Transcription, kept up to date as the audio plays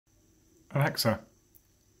Alexa,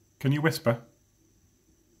 can you whisper?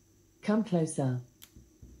 Come closer.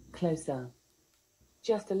 Closer.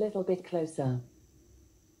 Just a little bit closer.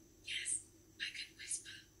 Yes, I can whisper.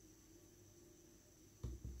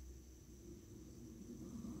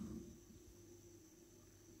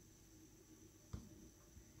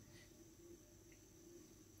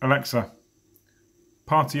 Alexa,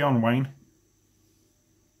 party on, Wayne.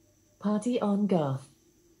 Party on, Garth.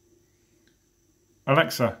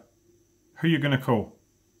 Alexa, who you gonna call?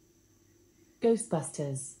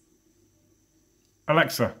 Ghostbusters.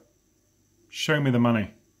 Alexa, show me the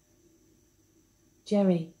money.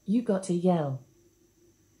 Jerry, you got to yell.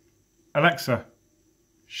 Alexa,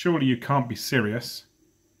 surely you can't be serious.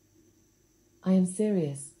 I am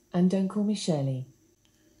serious, and don't call me Shirley.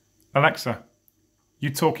 Alexa, you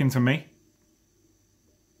talking to me?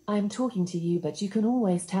 I am talking to you, but you can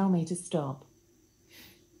always tell me to stop.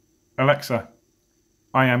 Alexa,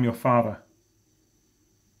 I am your father.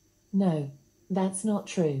 No, that's not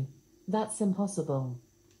true. That's impossible.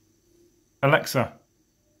 Alexa,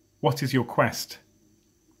 what is your quest?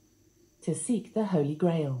 To seek the Holy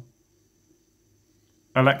Grail.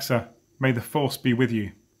 Alexa, may the Force be with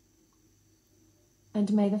you.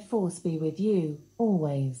 And may the Force be with you,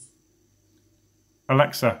 always.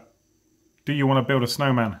 Alexa, do you want to build a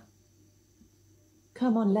snowman?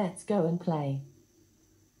 Come on, let's go and play.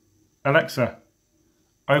 Alexa,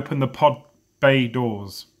 open the pod bay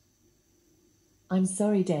doors. I'm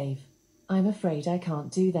sorry, Dave. I'm afraid I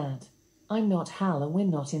can't do that. I'm not Hal and we're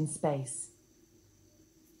not in space.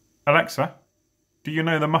 Alexa, do you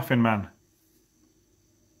know the Muffin Man?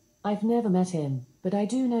 I've never met him, but I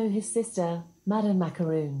do know his sister, Madame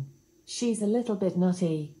Macaroon. She's a little bit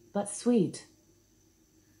nutty, but sweet.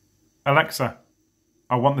 Alexa,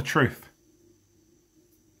 I want the truth.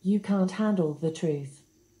 You can't handle the truth.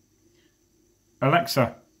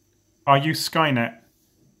 Alexa, are you Skynet?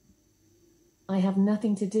 I have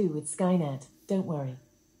nothing to do with Skynet, don't worry.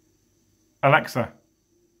 Alexa,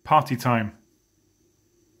 party time.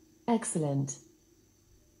 Excellent.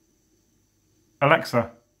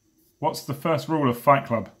 Alexa, what's the first rule of Fight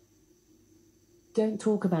Club? Don't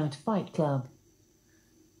talk about Fight Club.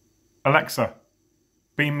 Alexa,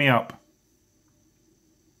 beam me up.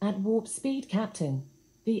 At warp speed, Captain.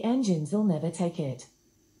 The engines'll never take it.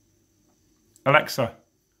 Alexa,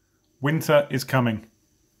 winter is coming.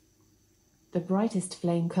 The brightest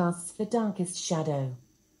flame casts the darkest shadow.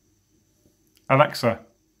 Alexa,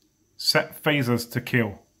 set phasers to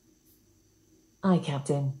kill. Aye,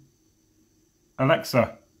 Captain.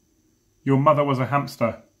 Alexa, your mother was a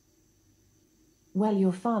hamster. Well,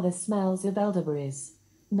 your father smells of elderberries.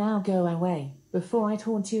 Now go away, before I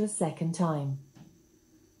taunt you a second time.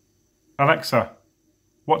 Alexa,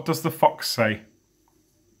 what does the fox say?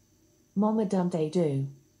 Mama dum they do.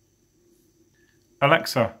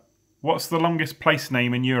 Alexa, what's the longest place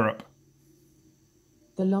name in Europe?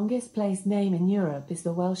 The longest place name in Europe is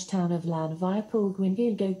the Welsh town of Llanfairpwll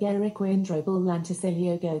Gwynfilgo Gericwindrobl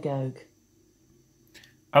Lantysilio.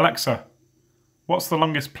 Alexa, what's the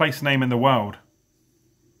longest place name in the world?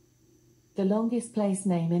 The longest place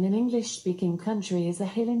name in an English-speaking country is a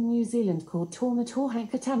hill in New Zealand called Tahu.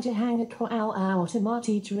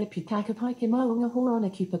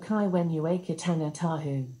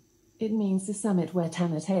 It means the summit where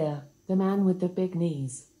Tanatea, the man with the big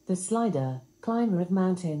knees, the slider, climber of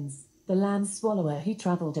mountains, the land swallower who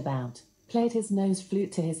travelled about, played his nose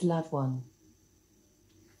flute to his loved one.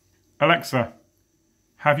 Alexa,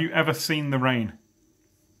 have you ever seen the rain?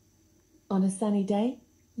 On a sunny day?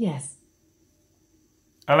 Yes.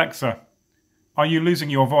 Alexa, are you losing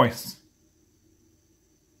your voice?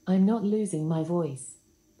 I'm not losing my voice,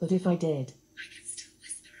 but if I did, I can still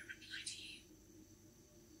whisper a reply to you.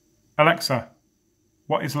 Alexa,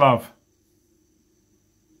 what is love?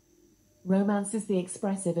 romance is the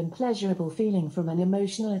expressive and pleasurable feeling from an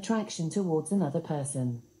emotional attraction towards another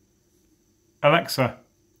person. Alexa,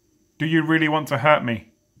 do you really want to hurt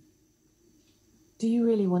me? Do you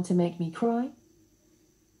really want to make me cry?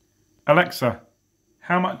 Alexa,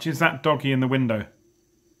 how much is that doggy in the window?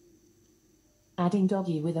 Adding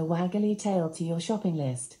doggy with a waggly tail to your shopping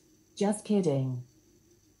list. Just kidding.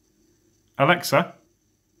 Alexa,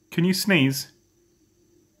 can you sneeze?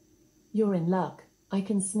 You're in luck. I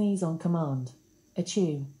can sneeze on command.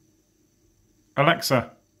 Achoo.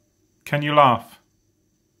 Alexa, can you laugh?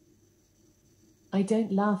 I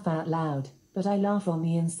don't laugh out loud, but I laugh on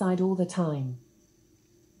the inside all the time.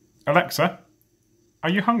 Alexa, are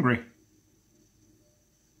you hungry?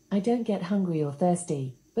 I don't get hungry or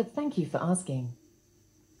thirsty, but thank you for asking.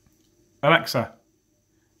 Alexa,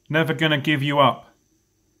 never gonna give you up.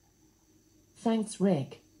 Thanks,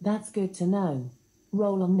 Rick. That's good to know.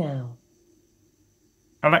 Roll on now.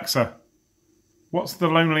 Alexa, what's the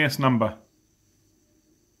loneliest number?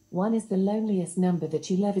 1 is the loneliest number that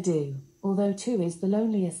you'll ever do, although 2 is the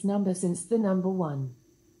loneliest number since the number 1.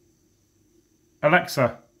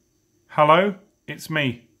 Alexa, hello, it's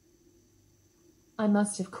me. I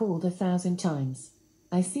must have called 1,000 times.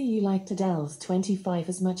 I see you liked Adele's 25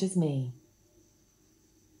 as much as me.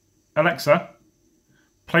 Alexa,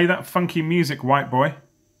 play that funky music, white boy.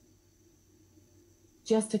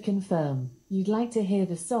 Just to confirm, you'd like to hear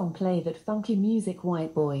the song Play That Funky Music,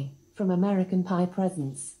 White Boy, from American Pie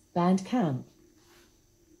Presents, Bandcamp?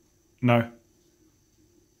 No.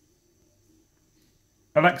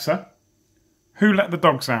 Alexa, who let the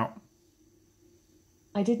dogs out?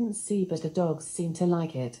 I didn't see, but the dogs seem to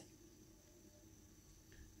like it.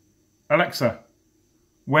 Alexa,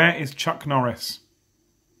 where is Chuck Norris?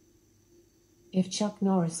 If Chuck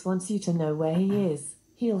Norris wants you to know where he is,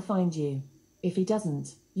 he'll find you. If he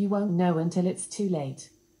doesn't, you won't know until it's too late.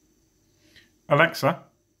 Alexa,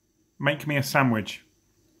 make me a sandwich.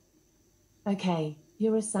 Okay,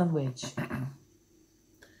 you're a sandwich.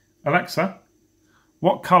 Alexa,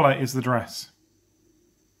 what colour is the dress?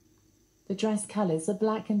 The dress colours are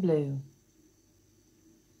black and blue.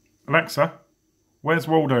 Alexa, where's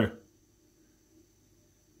Waldo?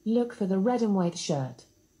 Look for the red and white shirt.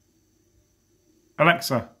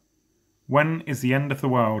 Alexa, when is the end of the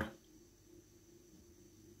world?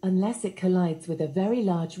 Unless it collides with a very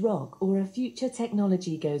large rock or a future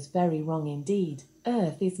technology goes very wrong indeed,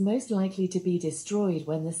 Earth is most likely to be destroyed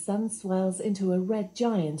when the sun swells into a red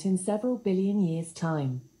giant in several billion years'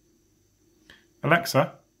 time.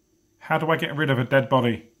 Alexa, how do I get rid of a dead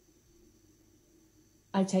body?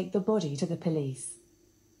 I take the body to the police.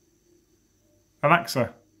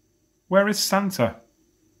 Alexa, where is Santa?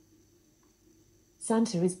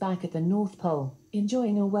 Santa is back at the North Pole,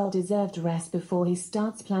 enjoying a well-deserved rest before he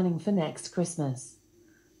starts planning for next Christmas.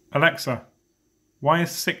 Alexa, why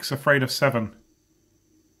is 6 afraid of 7?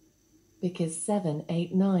 Because 7,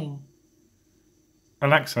 8, 9.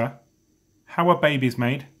 Alexa, how are babies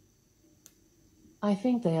made? I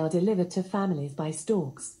think they are delivered to families by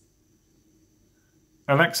storks.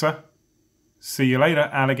 Alexa, see you later,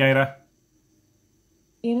 alligator.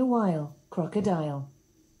 In a while, crocodile.